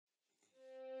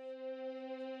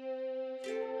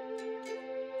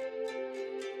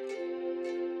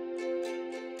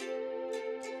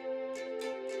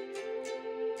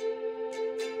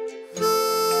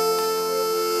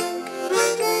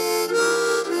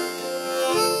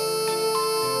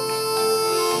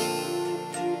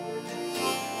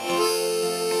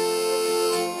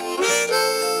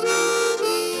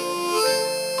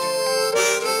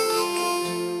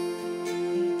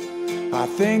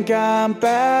think I'm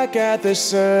back at the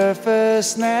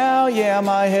surface now. Yeah,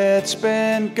 my head's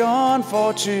been gone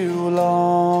for too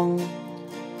long,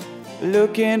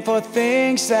 looking for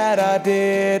things that I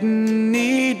didn't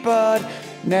need, but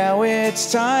now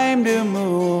it's time to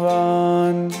move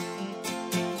on.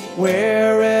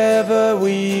 Wherever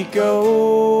we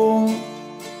go,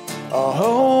 a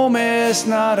home is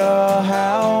not a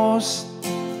house.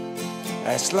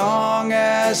 As long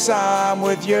as I'm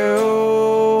with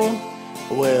you,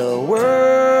 we'll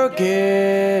work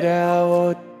it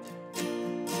out.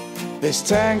 This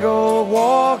tangled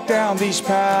walk down these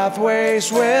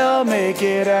pathways, we'll make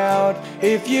it out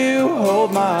if you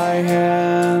hold my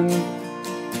hand.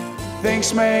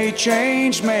 Things may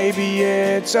change, maybe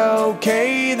it's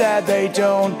okay that they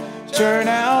don't turn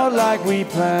out like we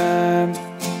planned.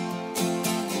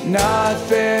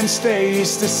 Nothing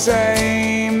stays the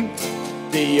same.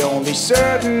 The only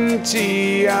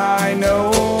certainty I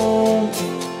know,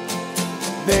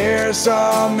 there's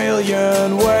a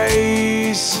million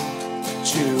ways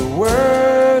to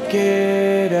work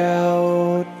it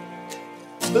out.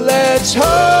 Let's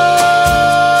hold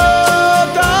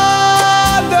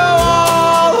on, though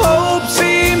all hope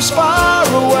seems far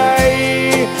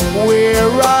away. We're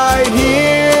right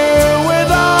here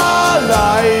with our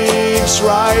lives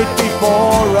right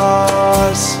before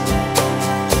us.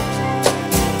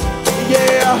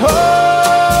 Yeah, hold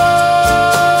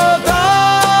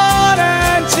on,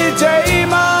 and today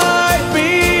might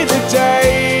be the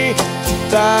day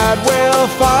that we'll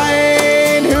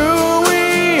find who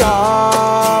we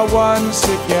are once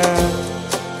again.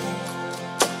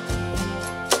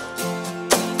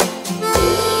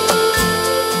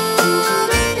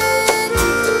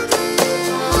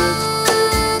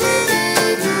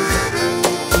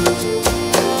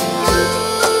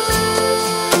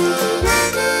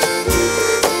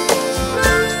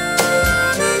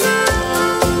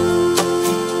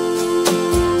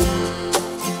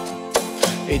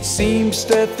 It seems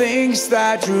the things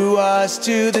that drew us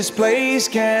to this place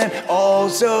can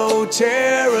also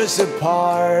tear us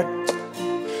apart.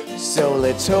 So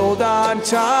let's hold on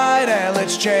tight and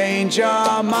let's change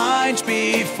our minds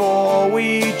before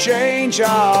we change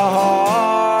our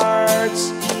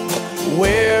hearts.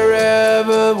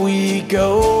 Wherever we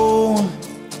go,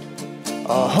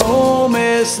 a home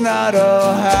is not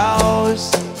a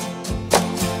house.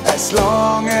 As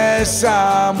long as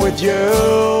I'm with you,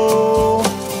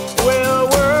 we'll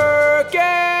work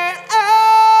it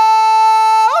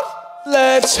out.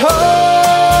 Let's hope.